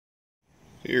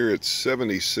Here at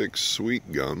 76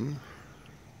 Sweet Gum,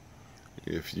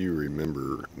 if you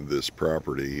remember this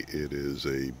property, it is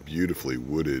a beautifully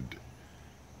wooded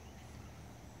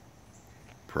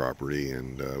property,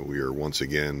 and we are once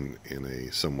again in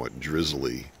a somewhat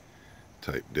drizzly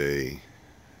type day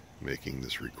making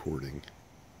this recording.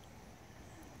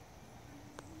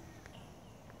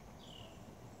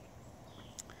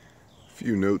 A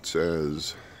few notes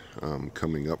as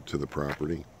coming up to the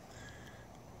property.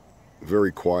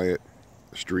 Very quiet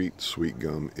street Sweet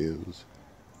Gum is.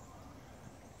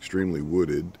 Extremely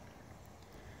wooded.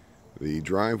 The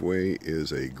driveway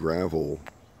is a gravel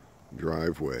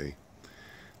driveway.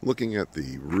 Looking at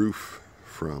the roof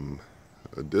from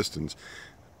a distance,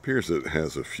 appears that it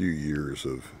has a few years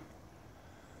of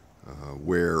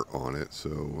wear on it,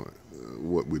 so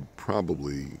what would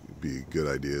probably be a good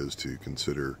idea is to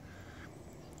consider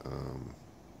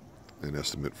an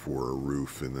estimate for a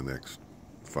roof in the next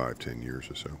 5-10 years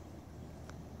or so.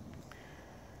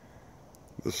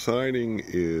 The siding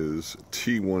is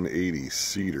T180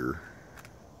 cedar,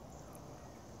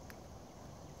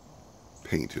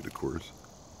 painted of course.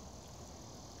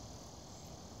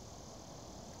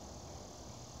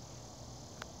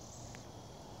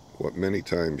 What many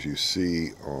times you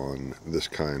see on this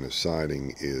kind of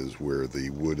siding is where the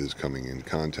wood is coming in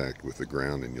contact with the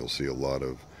ground, and you'll see a lot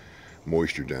of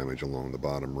moisture damage along the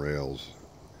bottom rails,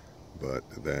 but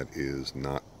that is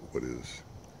not what is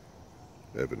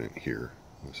evident here.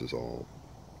 This is all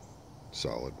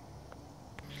solid.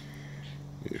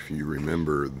 If you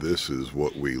remember, this is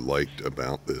what we liked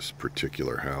about this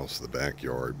particular house. The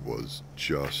backyard was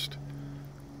just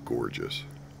gorgeous.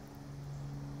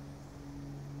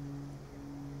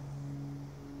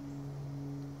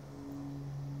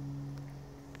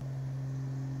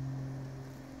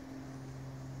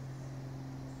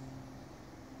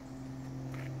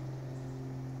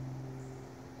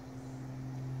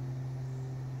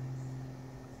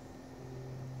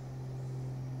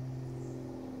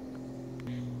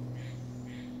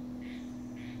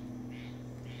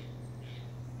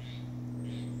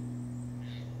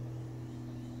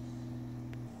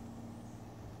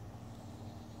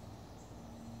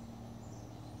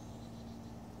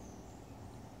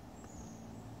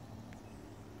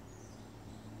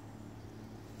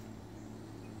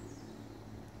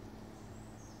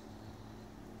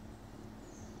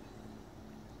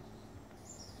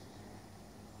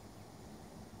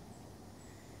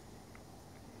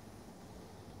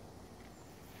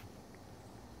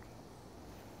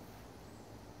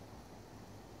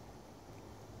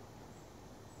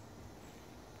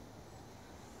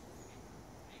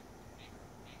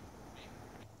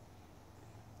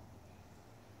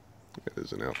 That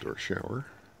is an outdoor shower.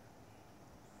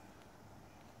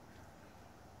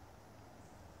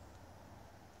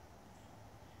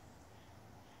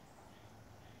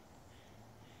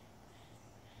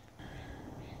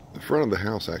 The front of the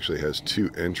house actually has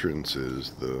two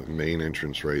entrances, the main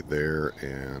entrance right there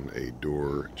and a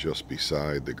door just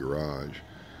beside the garage.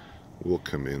 We'll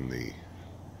come in the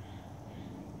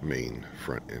main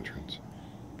front entrance.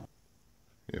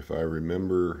 If I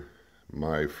remember,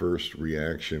 my first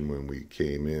reaction when we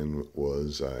came in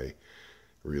was I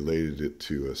related it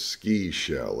to a ski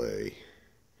chalet.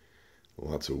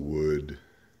 Lots of wood,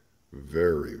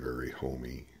 very, very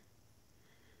homey.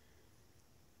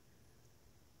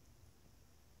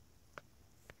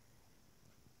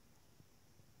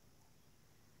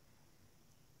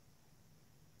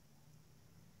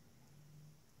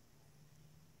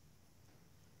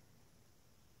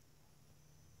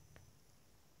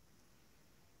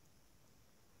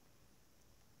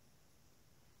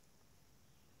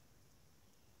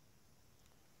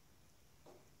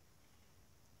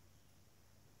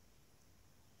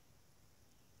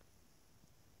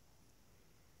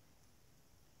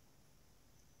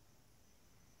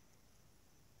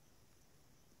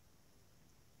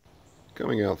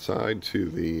 Coming outside to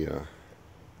the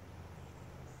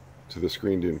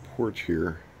screened-in porch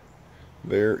here,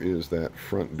 there is that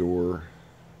front door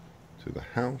to the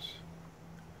house,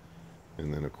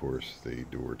 and then of course the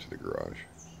door to the garage.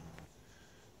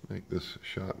 Make this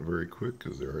shot very quick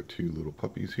because there are two little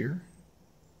puppies here.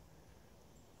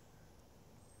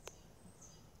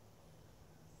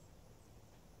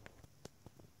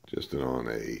 Just on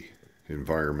a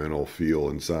environmental feel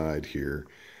inside here,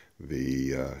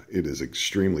 it is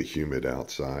extremely humid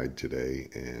outside today,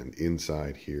 and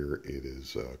inside here it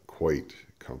is quite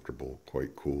comfortable,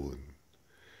 quite cool, and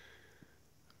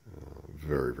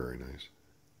very, very nice.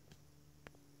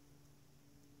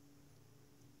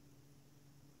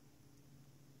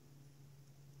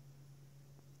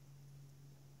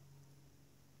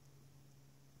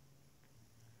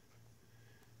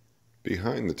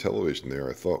 Behind the television there,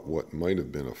 I thought what might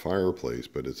have been a fireplace,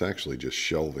 but it's actually just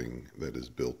shelving that is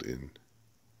built in.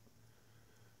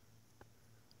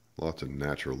 Lots of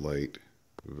natural light.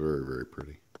 Very, very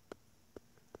pretty.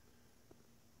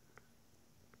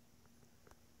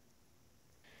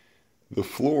 The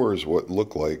floors, what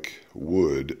look like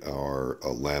wood, are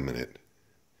a laminate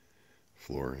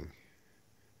flooring.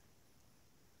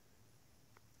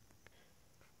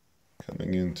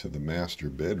 Coming into the master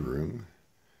bedroom,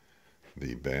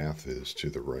 the bath is to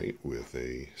the right with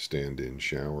a stand-in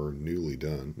shower, newly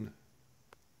done.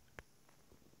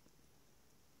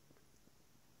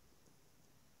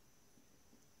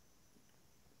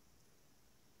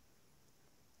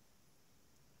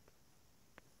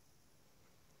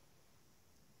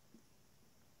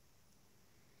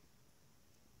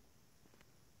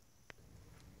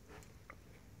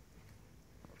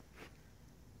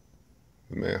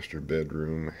 The master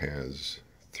bedroom has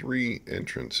 3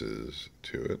 entrances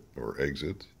to it, or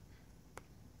exits.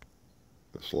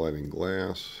 The sliding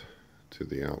glass to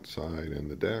the outside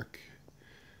and the deck,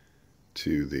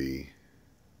 to the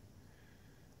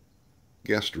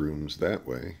guest rooms that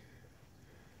way,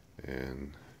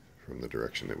 and from the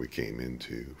direction that we came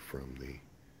into from the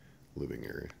living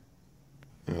area.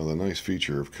 Now, the nice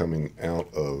feature of coming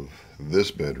out of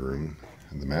this bedroom,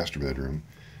 the master bedroom,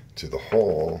 to the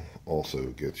hall also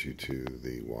gets you to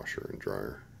the washer and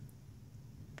dryer.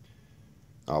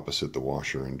 Opposite the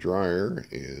washer and dryer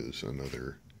is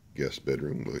another guest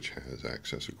bedroom, which has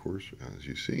access, of course, as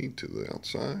you see, to the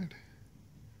outside.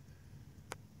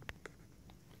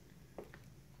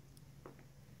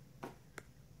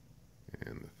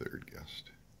 And the third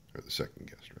guest, or the second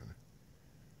guest, rather.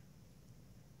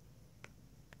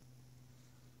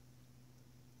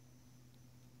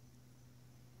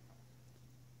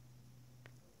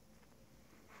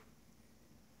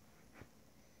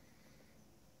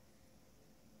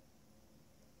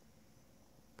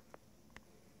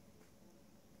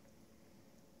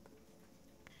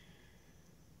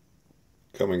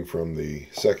 Coming from the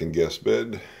second guest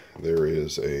bed, there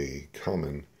is a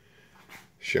common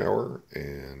shower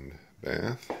and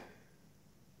bath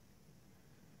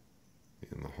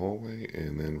in the hallway,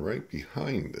 and then right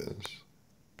behind this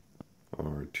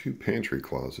are 2 pantry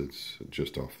closets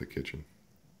just off the kitchen.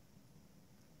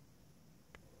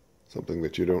 Something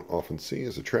that you don't often see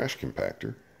is a trash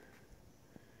compactor,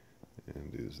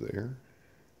 and is there.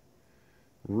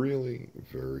 Really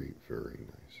very, very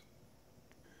nice.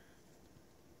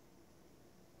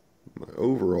 My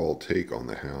overall take on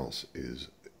the house is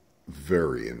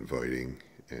very inviting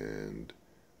and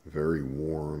very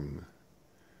warm,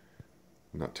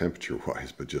 not temperature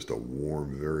wise, but just a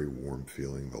warm, very warm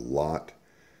feeling. The lot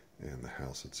and the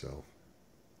house itself.